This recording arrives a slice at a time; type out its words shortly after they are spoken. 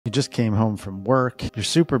You just came home from work. You're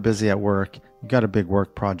super busy at work. You got a big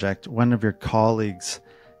work project. One of your colleagues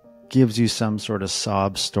gives you some sort of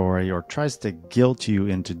sob story or tries to guilt you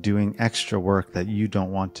into doing extra work that you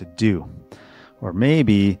don't want to do. Or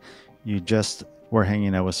maybe you just were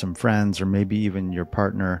hanging out with some friends, or maybe even your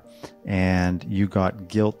partner, and you got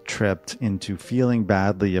guilt tripped into feeling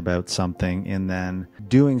badly about something and then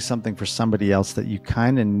doing something for somebody else that you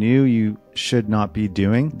kind of knew you should not be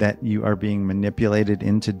doing, that you are being manipulated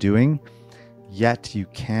into doing, yet you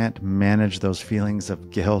can't manage those feelings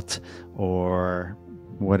of guilt or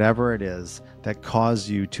whatever it is that cause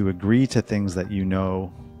you to agree to things that you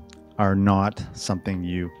know are not something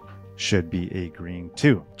you should be agreeing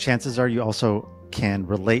to. Chances are you also can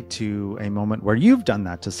relate to a moment where you've done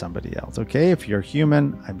that to somebody else, okay? If you're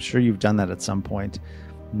human, I'm sure you've done that at some point.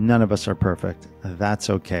 None of us are perfect. That's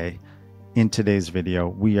okay. In today's video,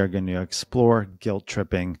 we are going to explore guilt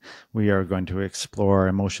tripping. We are going to explore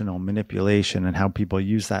emotional manipulation and how people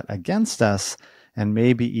use that against us, and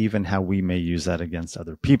maybe even how we may use that against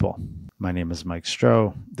other people. My name is Mike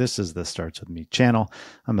Stroh. This is the Starts With Me channel.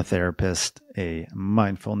 I'm a therapist, a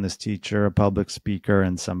mindfulness teacher, a public speaker,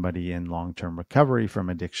 and somebody in long-term recovery from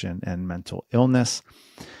addiction and mental illness.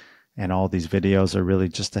 And all these videos are really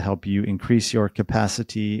just to help you increase your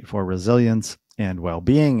capacity for resilience and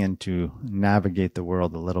well-being and to navigate the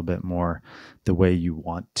world a little bit more the way you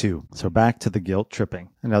want to. So back to the guilt tripping.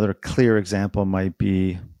 Another clear example might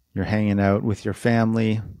be you're hanging out with your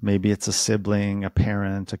family. Maybe it's a sibling, a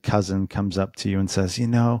parent, a cousin comes up to you and says, you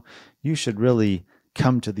know, you should really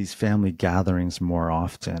come to these family gatherings more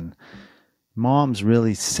often. Mom's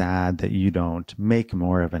really sad that you don't make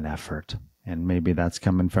more of an effort. And maybe that's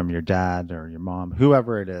coming from your dad or your mom,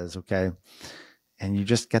 whoever it is, okay? And you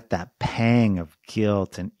just get that pang of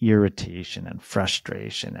guilt and irritation and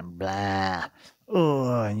frustration and blah.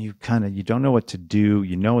 Oh, and you don't know what to do.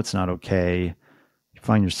 You know it's not okay.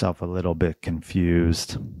 Find yourself a little bit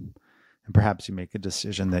confused, and perhaps you make a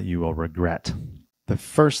decision that you will regret. The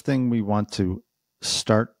first thing we want to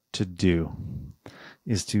start to do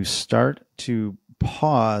is to start to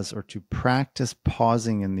pause or to practice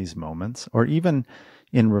pausing in these moments, or even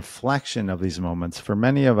in reflection of these moments. For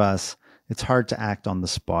many of us, it's hard to act on the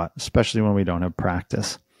spot, especially when we don't have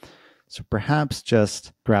practice. So perhaps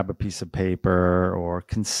just grab a piece of paper or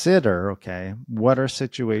consider, okay, what are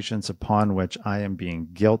situations upon which I am being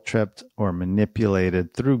guilt tripped or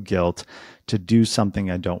manipulated through guilt to do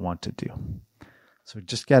something I don't want to do. So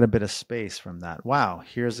just get a bit of space from that. Wow,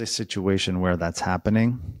 here's a situation where that's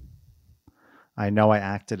happening. I know I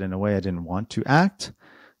acted in a way I didn't want to act,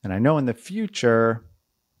 and I know in the future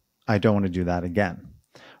I don't want to do that again.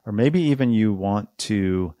 Or maybe even you want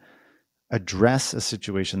to address a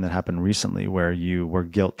situation that happened recently where you were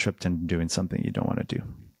guilt tripped into doing something you don't want to do.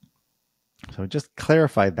 So just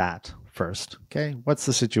clarify that first, okay? What's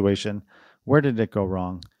the situation? Where did it go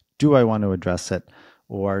wrong? Do I want to address it?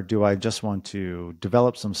 Or do I just want to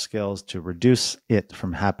develop some skills to reduce it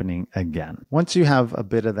from happening again? Once you have a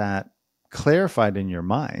bit of that clarified in your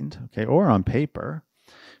mind, okay, or on paper,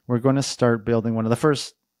 we're going to start building one of the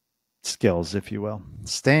first skills, if you will,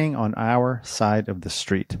 staying on our side of the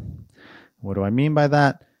street. What do I mean by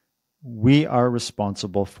that? We are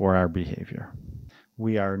responsible for our behavior.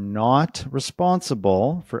 We are not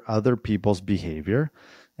responsible for other people's behavior,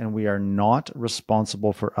 and we are not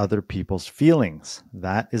responsible for other people's feelings.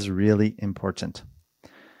 That is really important.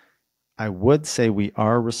 I would say we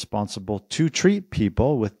are responsible to treat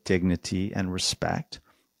people with dignity and respect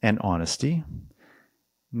and honesty.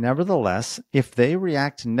 Nevertheless, if they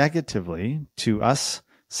react negatively to us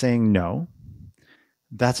saying no,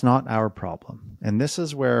 that's not our problem. And this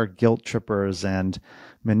is where guilt trippers and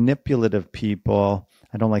manipulative people,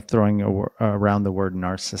 I don't like throwing around the word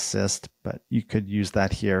narcissist, but you could use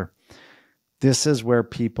that here. This is where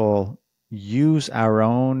people use our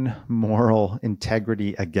own moral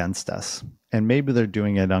integrity against us. And maybe they're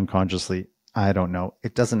doing it unconsciously. I don't know.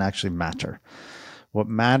 It doesn't actually matter. What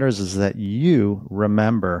matters is that you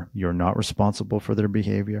remember you're not responsible for their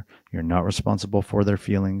behavior. You're not responsible for their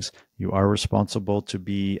feelings. You are responsible to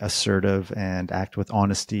be assertive and act with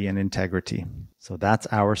honesty and integrity. So that's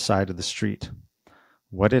our side of the street.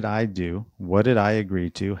 What did I do? What did I agree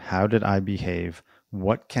to? How did I behave?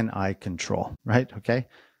 What can I control? Right? Okay.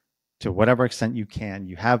 To whatever extent you can,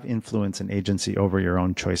 you have influence and agency over your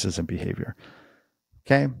own choices and behavior.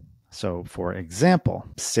 Okay. So for example,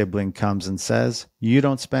 sibling comes and says, you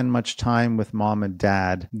don't spend much time with mom and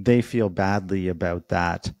dad. They feel badly about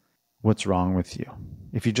that. What's wrong with you?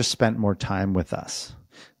 If you just spent more time with us,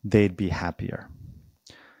 they'd be happier.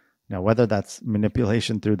 Now, whether that's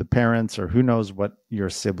manipulation through the parents or who knows what your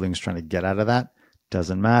sibling's trying to get out of that,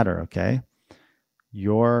 Doesn't matter, okay?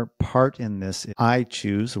 Your part in this, I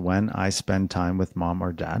choose when I spend time with mom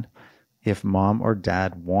or dad. If mom or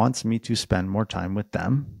dad wants me to spend more time with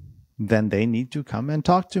them, then they need to come and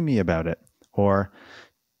talk to me about it. Or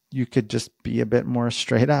you could just be a bit more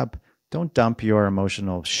straight up. Don't dump your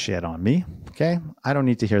emotional shit on me, okay? I don't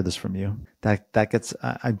need to hear this from you. That gets,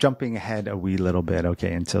 I'm jumping ahead a wee little bit,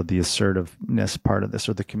 okay, until the assertiveness part of this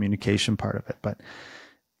or the communication part of it. But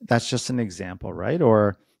that's just an example, right?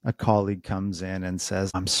 Or a colleague comes in and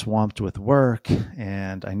says, I'm swamped with work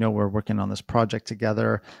and I know we're working on this project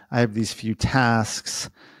together. I have these few tasks.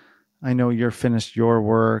 I know you're finished your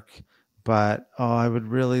work, but I would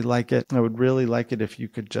really like it. I would really like it if you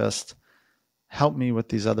could just help me with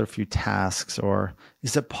these other few tasks. Or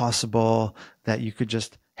is it possible that you could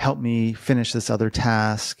just help me finish this other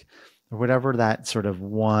task? Or whatever that sort of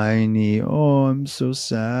whiny, oh, I'm so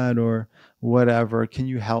sad, or whatever, can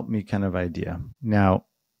you help me kind of idea. Now,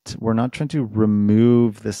 we're not trying to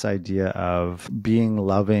remove this idea of being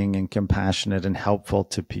loving and compassionate and helpful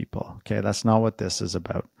to people. Okay, that's not what this is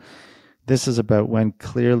about. This is about when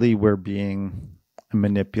clearly we're being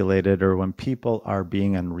manipulated or when people are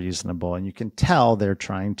being unreasonable and you can tell they're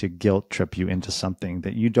trying to guilt trip you into something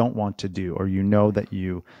that you don't want to do or you know that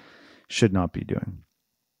you should not be doing.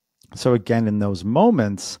 So again, in those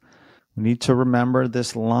moments, we need to remember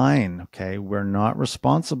this line, okay? We're not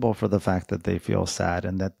responsible for the fact that they feel sad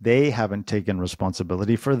and that they haven't taken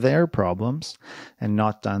responsibility for their problems and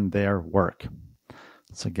not done their work.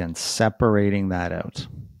 So again, separating that out.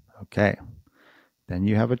 Okay. Then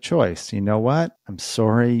you have a choice. You know what? I'm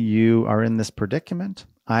sorry you are in this predicament.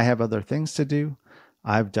 I have other things to do.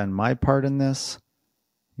 I've done my part in this.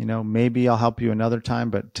 You know, maybe I'll help you another time,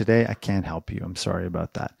 but today I can't help you. I'm sorry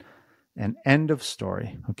about that. And end of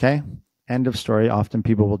story. Okay. End of story. Often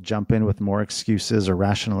people will jump in with more excuses or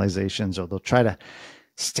rationalizations, or they'll try to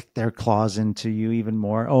stick their claws into you even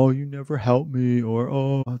more. Oh, you never helped me. Or,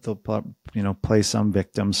 oh, they'll play some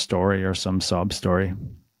victim story or some sob story.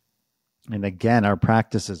 And again, our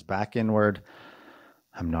practice is back inward.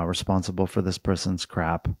 I'm not responsible for this person's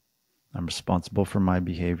crap. I'm responsible for my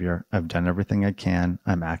behavior. I've done everything I can.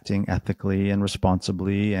 I'm acting ethically and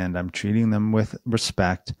responsibly, and I'm treating them with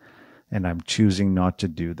respect, and I'm choosing not to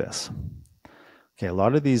do this. Okay, a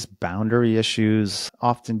lot of these boundary issues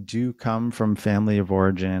often do come from family of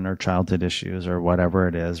origin or childhood issues or whatever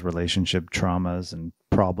it is, relationship traumas and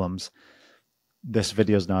problems. This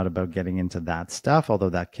video is not about getting into that stuff, although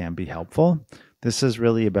that can be helpful. This is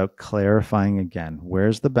really about clarifying again,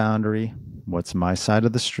 where's the boundary? What's my side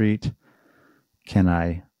of the street? Can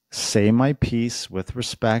I say my piece with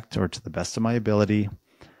respect or to the best of my ability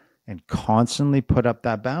and constantly put up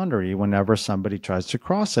that boundary whenever somebody tries to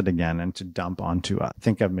cross it again and to dump onto us? I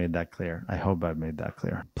think I've made that clear. I hope I've made that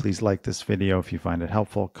clear. Please like this video if you find it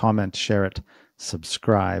helpful. Comment, share it,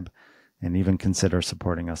 subscribe, and even consider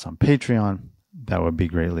supporting us on Patreon. That would be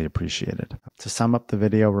greatly appreciated. To sum up the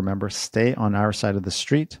video, remember, stay on our side of the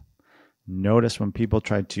street. Notice when people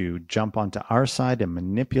try to jump onto our side and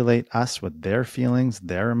manipulate us with their feelings,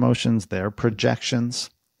 their emotions, their projections.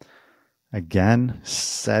 Again,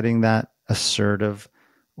 setting that assertive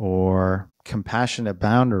or compassionate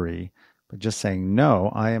boundary, but just saying,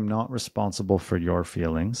 no, I am not responsible for your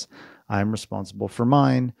feelings. I'm responsible for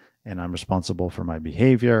mine. And I'm responsible for my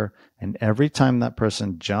behavior. And every time that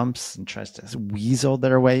person jumps and tries to weasel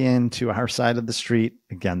their way into our side of the street,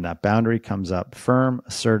 again, that boundary comes up firm,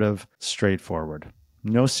 assertive, straightforward.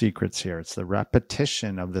 No secrets here. It's the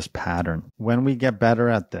repetition of this pattern. When we get better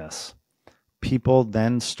at this, people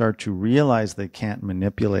then start to realize they can't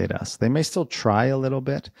manipulate us. They may still try a little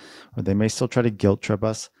bit, or they may still try to guilt trip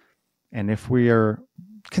us. And if we are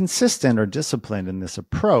consistent or disciplined in this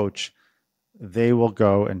approach, they will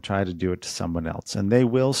go and try to do it to someone else, and they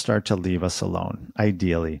will start to leave us alone,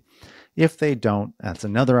 ideally. If they don't, that's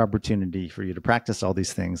another opportunity for you to practice all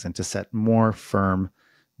these things and to set more firm,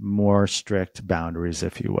 more strict boundaries,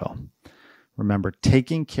 if you will. Remember,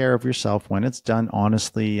 taking care of yourself when it's done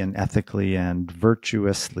honestly and ethically and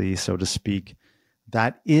virtuously, so to speak,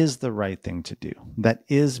 that is the right thing to do. That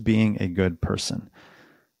is being a good person.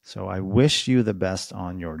 So I wish you the best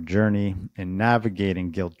on your journey in navigating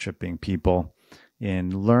guilt-tripping people,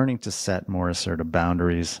 in learning to set more assertive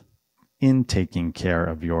boundaries, in taking care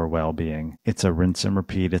of your well-being. It's a rinse and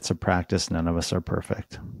repeat. It's a practice. None of us are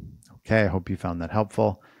perfect. Okay, I hope you found that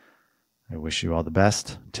helpful. I wish you all the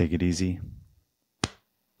best. Take it easy.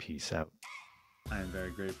 Peace out. I am very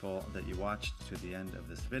grateful that you watched to the end of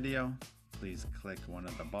this video. Please click one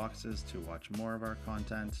of the boxes to watch more of our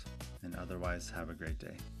content, and otherwise have a great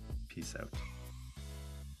day. Peace out.